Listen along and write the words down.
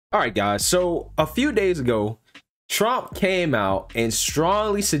All right, guys. So a few days ago, Trump came out and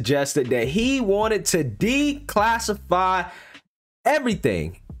strongly suggested that he wanted to declassify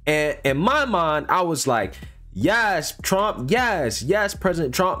everything. And in my mind, I was like, yes, Trump. Yes,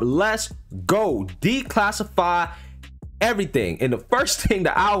 President Trump. Let's go declassify everything. And the first thing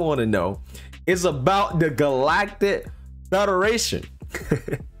that I want to know is about the Galactic Federation.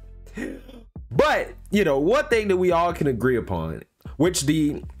 But, you know, one thing that we all can agree upon, which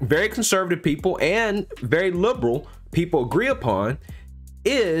the very conservative people and very liberal people agree upon,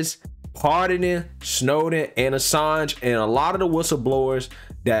 is pardoning Snowden and Assange and a lot of the whistleblowers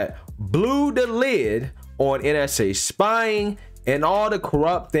that blew the lid on NSA spying and all the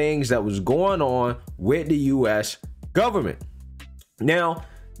corrupt things that was going on with the US government. Now,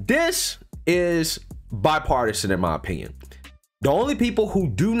 this is bipartisan in my opinion. The only people who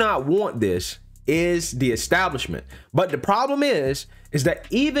do not want this is the establishment. But the problem is that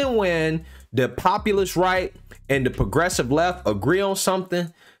even when the populist right and the progressive left agree on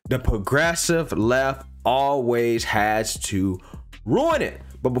something, the progressive left always has to ruin it.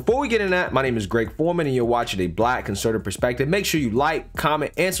 But before we get in that, my name is Greg Foreman and you're watching A Black Conservative Perspective. Make sure you like,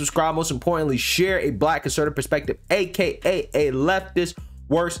 comment, and subscribe. Most importantly, share A Black Conservative Perspective, aka a leftist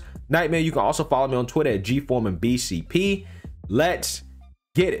worst nightmare. You can also follow me on Twitter at GForemanBCP. Let's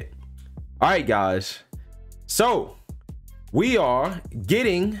get it. All right, guys. So we are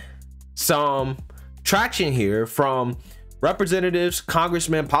getting some traction here from representatives,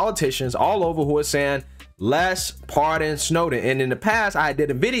 congressmen, politicians all over who are saying, let's pardon Snowden. And in the past, I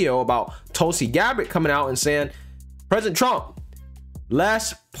did a video about Tulsi Gabbard coming out and saying, President Trump,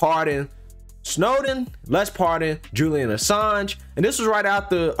 let's pardon Snowden, let's pardon Julian Assange. And this was right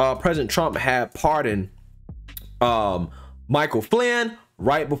after President Trump had pardoned Michael Flynn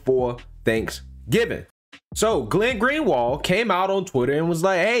right before Thanksgiving. So Glenn Greenwald came out on Twitter and was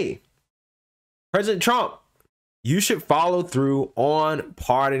like, hey, President Trump, you should follow through on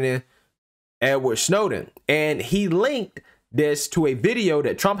pardoning Edward Snowden. And he linked this to a video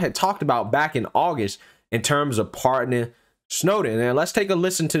that Trump had talked about back in August in terms of pardoning Snowden. And let's take a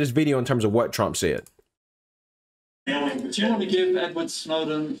listen to this video in terms of what Trump said. Do you want to give Edward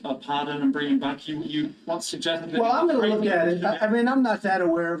Snowden a pardon and bring him back? You once suggested that. Well, I'm going to look at it. I mean, I'm not that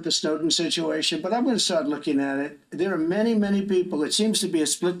aware of the Snowden situation, but I'm going to start looking at it. There are many, many people. It seems to be a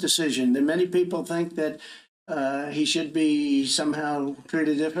split decision. That many people think that he should be somehow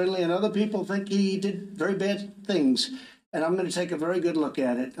treated differently, and other people think he did very bad things. And I'm going to take a very good look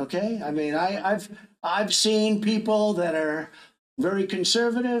at it. Okay? I mean, I've seen people that are very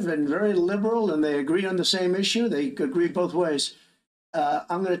conservative and very liberal, and they agree on the same issue. They agree both ways.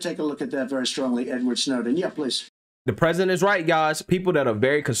 I'm going to take a look at that very strongly. Edward Snowden. Yeah, please. The president is right, guys. People that are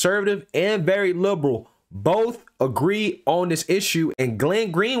very conservative and very liberal both agree on this issue. And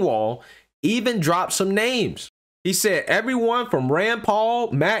Glenn Greenwald even dropped some names. He said everyone from Rand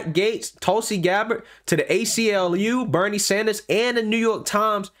Paul, Matt Gaetz, Tulsi Gabbard to the ACLU, Bernie Sanders, and the New York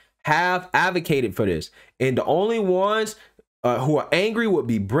Times have advocated for this. And the only ones who are angry would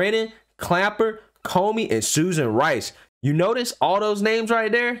be Brennan, Clapper, Comey, and Susan Rice. You notice all those names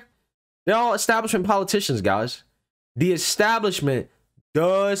right there? They're all establishment politicians, guys. The establishment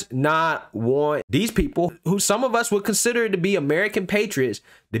does not want these people, who some of us would consider to be American patriots,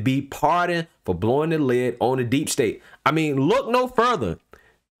 to be pardoned for blowing the lid on the deep state. I mean, look no further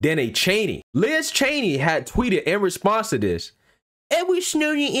than a Cheney. Liz Cheney had tweeted in response to this, Edward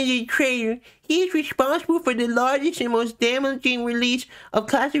Snowden is a traitor. He is responsible for the largest and most damaging release of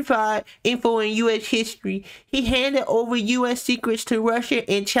classified info in U.S. history. He handed over U.S. secrets to Russia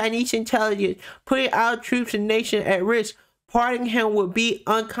and Chinese intelligence, putting our troops and nation at risk. Pardoning him would be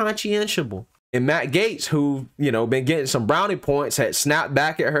unconscionable. And Matt Gaetz, who, you know, been getting some brownie points, had snapped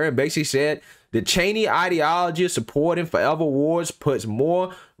back at her and basically said the Cheney ideology of supporting forever wars puts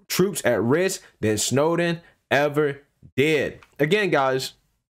more troops at risk than Snowden ever did. Again, guys,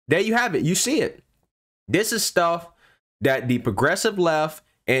 there you have it. You see it. This is stuff that the progressive left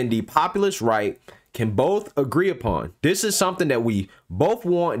and the populist right can both agree upon. This is something that we both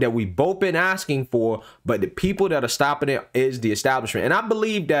want, that we both been asking for, but the people that are stopping it is the establishment. And I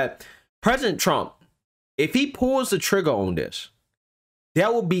believe that President Trump, if he pulls the trigger on this,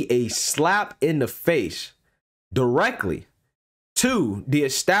 that will be a slap in the face directly to the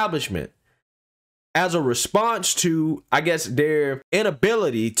establishment as a response to, I guess, their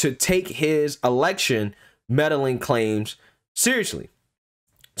inability to take his election meddling claims seriously.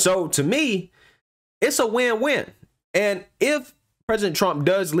 So to me, it's a win-win. And if President Trump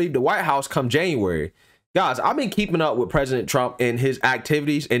does leave the White House come January, guys, I've been keeping up with President Trump and his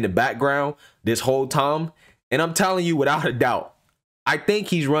activities in the background this whole time. And I'm telling you without a doubt, I think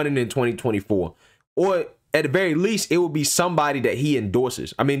he's running in 2024, or at the very least, it will be somebody that he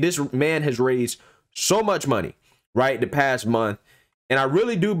endorses. I mean, this man has raised so much money, right, the past month. And I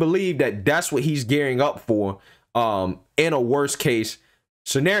really do believe that that's what he's gearing up for in a worst case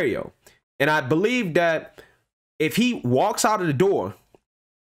scenario. And I believe that if he walks out of the door,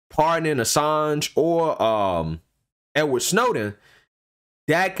 pardoning Assange or Edward Snowden,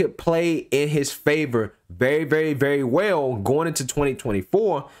 that could play in his favor very, very, very well going into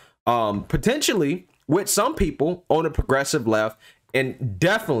 2024, potentially with some people on the progressive left and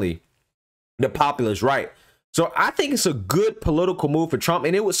definitely the populist right. So I think it's a good political move for Trump,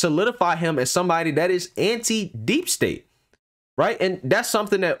 and it would solidify him as somebody that is anti-deep state, right? And that's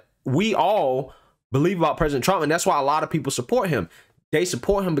something that we all believe about President Trump, and that's why a lot of people support him. They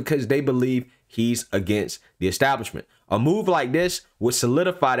support him because they believe he's against the establishment. A move like this would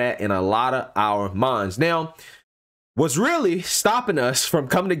solidify that in a lot of our minds. Now, what's really stopping us from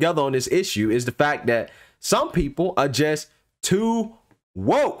coming together on this issue is the fact that some people are just too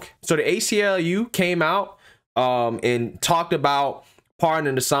woke. So the ACLU came out and talked about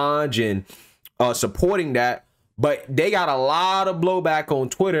pardoning Assange and supporting that, but they got a lot of blowback on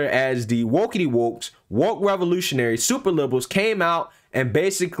Twitter as the wokey wokes, woke revolutionaries, super liberals came out and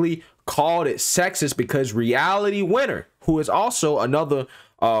basically called it sexist because Reality Winner, who is also another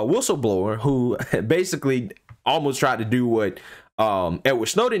whistleblower who basically almost tried to do what Edward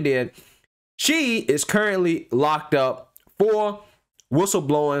Snowden did, she is currently locked up for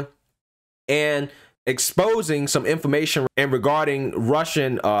whistleblowing and exposing some information and regarding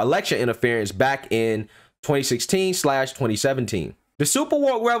Russian election interference back in 2016/2017. The super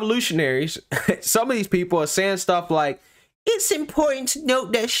woke revolutionaries, some of these people are saying stuff like, it's important to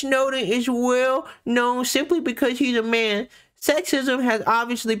note that Snowden is well known simply because he's a man. Sexism has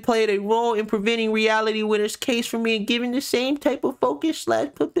obviously played a role in preventing Reality Winner's case from being given the same type of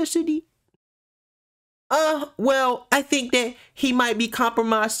focus/publicity. Well, I think that he might be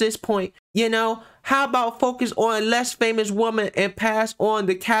compromised at this point. You know, how about focus on a less famous woman and pass on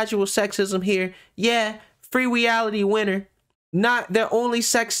the casual sexism here? Yeah, free Reality Winner. Not their only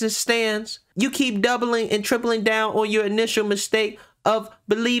sexist stands. You keep doubling and tripling down on your initial mistake of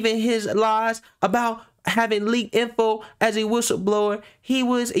believing his lies about having leaked info as a whistleblower. He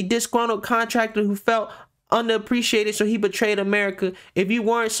was a disgruntled contractor who felt underappreciated, so he betrayed America. If you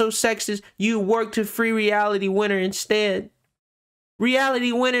weren't so sexist, you worked to free Reality Winner instead.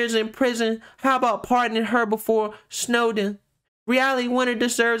 Reality Winner is in prison. How about pardoning her before Snowden? Reality Winner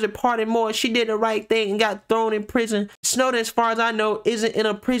deserves a pardon more. She did the right thing and got thrown in prison. Snowden, as far as I know, isn't in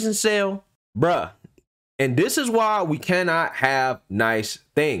a prison cell. Bruh. And this is why we cannot have nice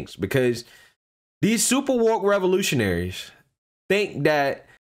things, because these super woke revolutionaries think that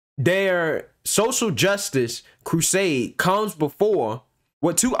their social justice crusade comes before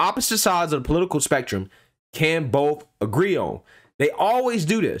what two opposite sides of the political spectrum can both agree on. They always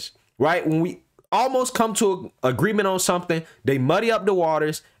do this, right? When we almost come to an agreement on something, they muddy up the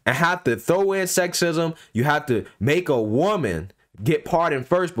waters and have to throw in sexism. You have to make a woman get pardoned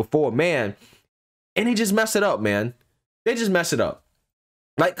first before a man. And they just mess it up, man. They just mess it up.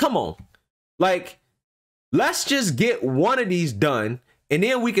 Like, come on. Like, let's just get one of these done and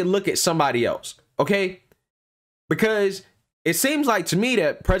then we can look at somebody else, okay? Because it seems like to me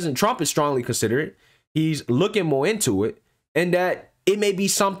that President Trump is strongly considerate. He's looking more into it, and that it may be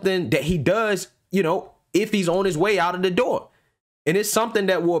something that he does, you know, if he's on his way out of the door. And it's something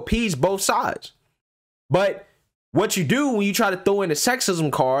that will appease both sides. But what you do when you try to throw in the sexism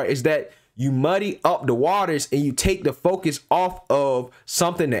card is that you muddy up the waters and you take the focus off of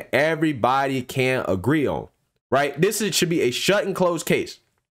something that everybody can agree on, right? Should be a shut and closed case.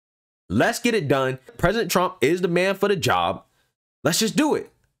 Let's get it done. President Trump is the man for the job. Let's just do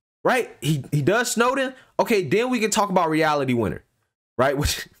it, right? He does Snowden. Okay, then we can talk about Reality Winner, right?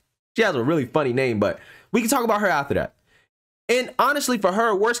 Which she has a really funny name, but we can talk about her after that. And honestly, for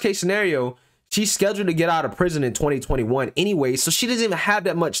her, worst case scenario, she's scheduled to get out of prison in 2021 anyway, so she doesn't even have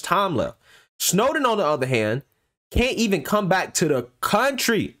that much time left. Snowden, on the other hand, can't even come back to the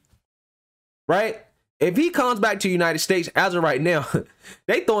country, right? If he comes back to the United States, as of right now,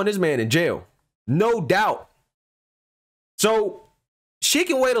 they throwing this man in jail. No doubt. So she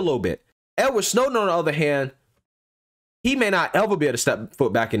can wait a little bit. Edward Snowden, on the other hand, he may not ever be able to step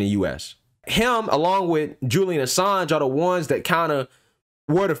foot back in the U.S. Him, along with Julian Assange, are the ones that kind of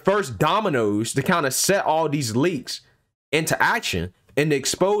were the first dominoes to kind of set all these leaks into action and to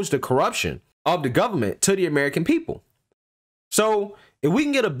expose the corruption of the government to the American people. So if we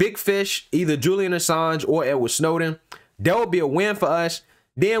can get a big fish, either Julian Assange or Edward Snowden, that would be a win for us.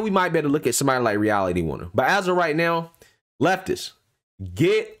 Then we might be able to look at somebody like Reality Winner. But as of right now, leftists,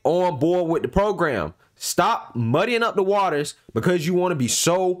 Get on board with the program. Stop muddying up the waters because you want to be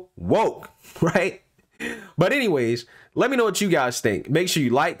so woke, right? But anyways, let me know what you guys think. Make sure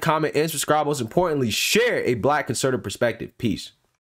you like, comment, and subscribe. Most importantly, share a Black conservative perspective. Peace.